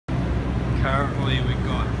Currently we've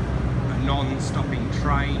got a non-stopping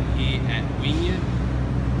train here at Wynyard.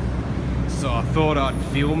 So I thought I'd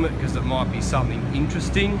film it because it might be something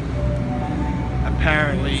interesting.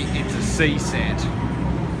 Apparently it's a C set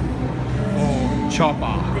or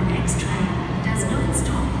chopper. The next train does not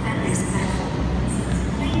stop at this platform.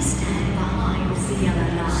 Please stand behind the yellow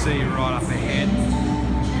line. See right up ahead.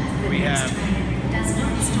 We have does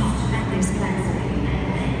not stop at this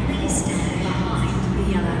platform. Please stand behind the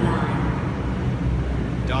yellow line.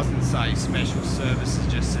 Doesn't say special services,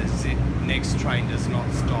 just says it. Next train does not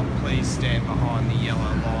stop. Please stand behind the yellow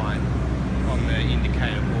line on the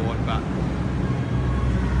indicator board. But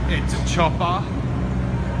it's a chopper.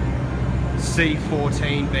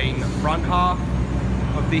 C14 being the front half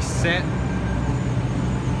of this set.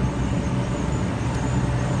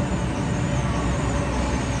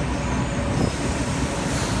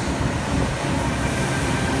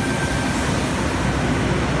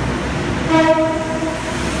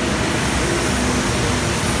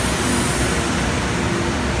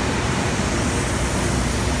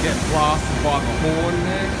 Get blasted by the horn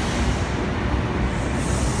there.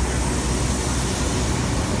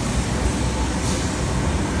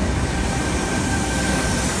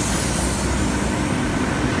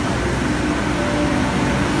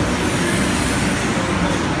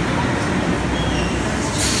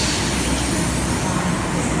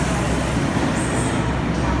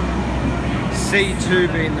 C2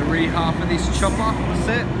 being the rear half of this chopper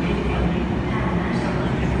set.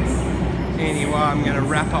 Anyway, I'm going to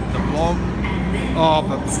wrap up the vlog. Oh,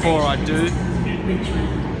 but before I do,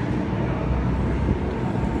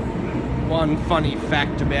 one funny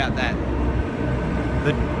fact about that.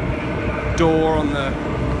 The door on the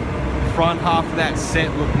front half of that set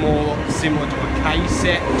looked more similar to a K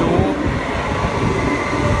set door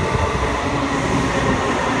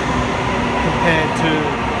compared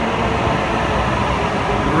to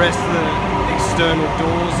the rest of the external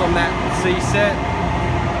doors on that C set,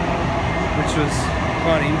 which was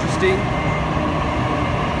quite interesting.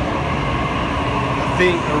 I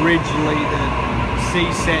think originally the C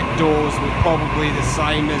set doors were probably the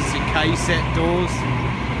same as the K set doors,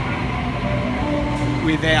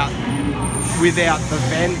 without the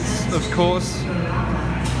vents, of course,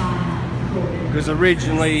 because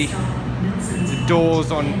originally the doors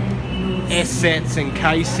on S sets and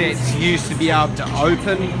K sets used to be able to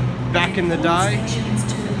open back in the day,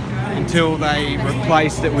 until they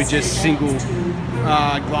replaced it with just single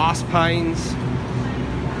glass panes.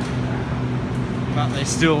 But they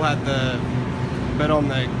still had but on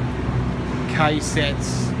the K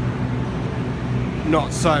sets,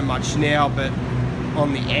 not so much now, but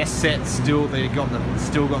on the S sets still they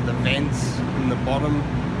still got the vents in the bottom.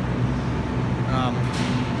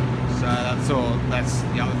 So that's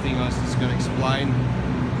the other thing I was just going to explain.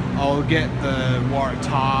 I'll get the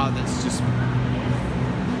Waratah A that's just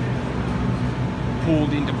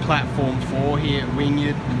pulled into platform 4 here at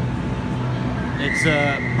Wynyard. It's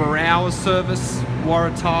a per hour service.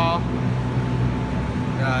 Waratah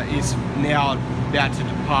is now about to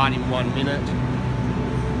depart in 1 minute.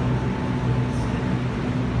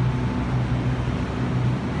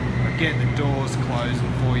 I'll get the doors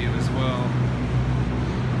closing for you as well.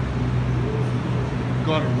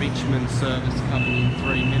 Got a Richmond service coming in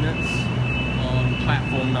 3 minutes on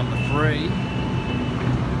platform number 3.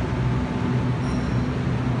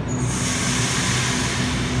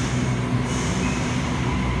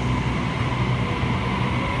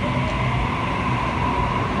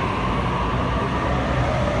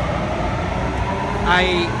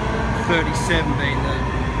 A37 being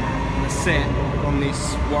the set on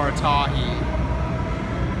this Waratah here.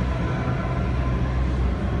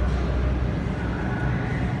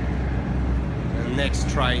 And the next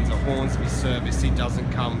train's a Hornsby service. It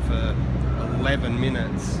doesn't come for 11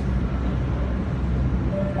 minutes.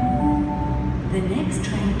 The next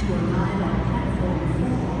train to arrive on platform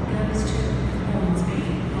 4 goes to Hornsby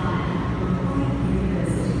via Wynyard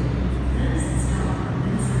University. First stop,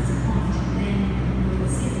 Vincent's Point, then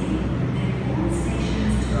North Sydney, then all stations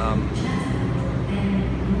to Chatham, then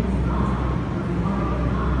North Line, Waratah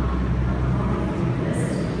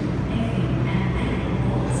University, Epping, and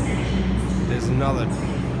then all stations to... There's another,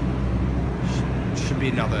 should be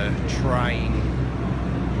another train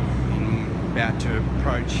about to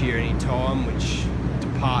approach here any time, which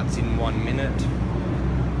departs in 1 minute.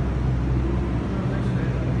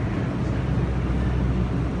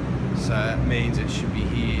 So that means it should be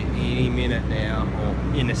here any minute now, or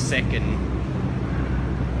in a second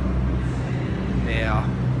now.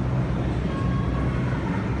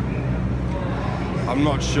 I'm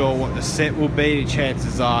not sure what the set will be.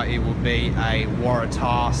 Chances are it will be a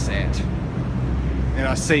Waratah set. and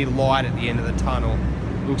I see light at the end of the tunnel.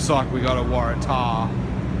 Looks like we got a Waratah.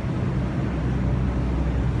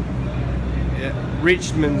 Yeah,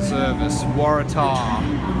 Richmond service, Waratah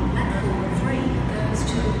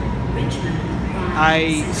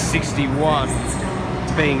A61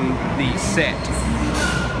 being the set.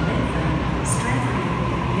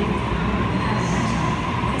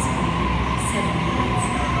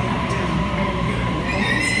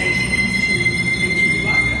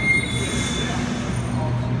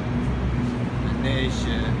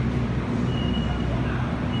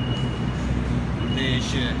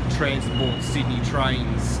 There's your Transport Sydney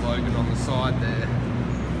Trains slogan on the side there.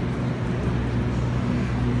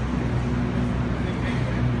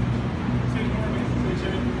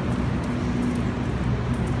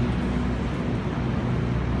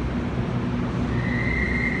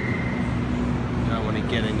 Don't want to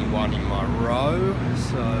get anyone in my row,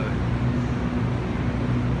 so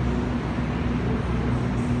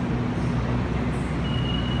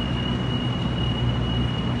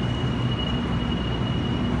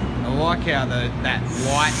I like how that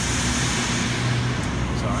light.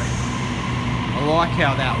 Sorry. I like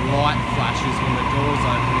how that light flashes when the doors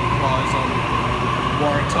open and close on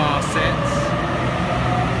Waratah sets.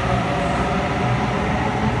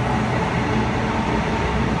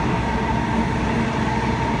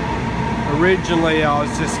 Originally, I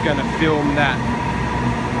was just going to film that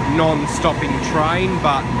non-stopping train,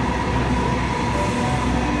 but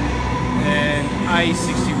and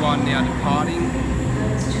A61 now departing.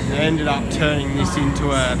 I ended up turning this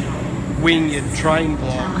into a Wynyard train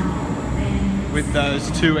vlog with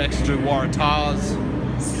those 2 extra Waratahs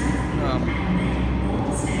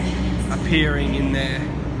appearing in there.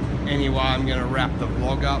 Anyway, I'm going to wrap the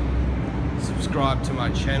vlog up. Subscribe to my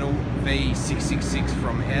channel, V666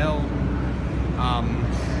 from Hell.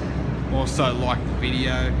 Also like the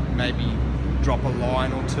video, maybe drop a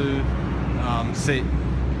line or 2, see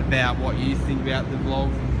about what you think about the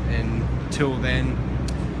vlog, and till then,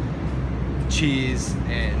 cheers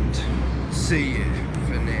and see you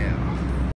for now.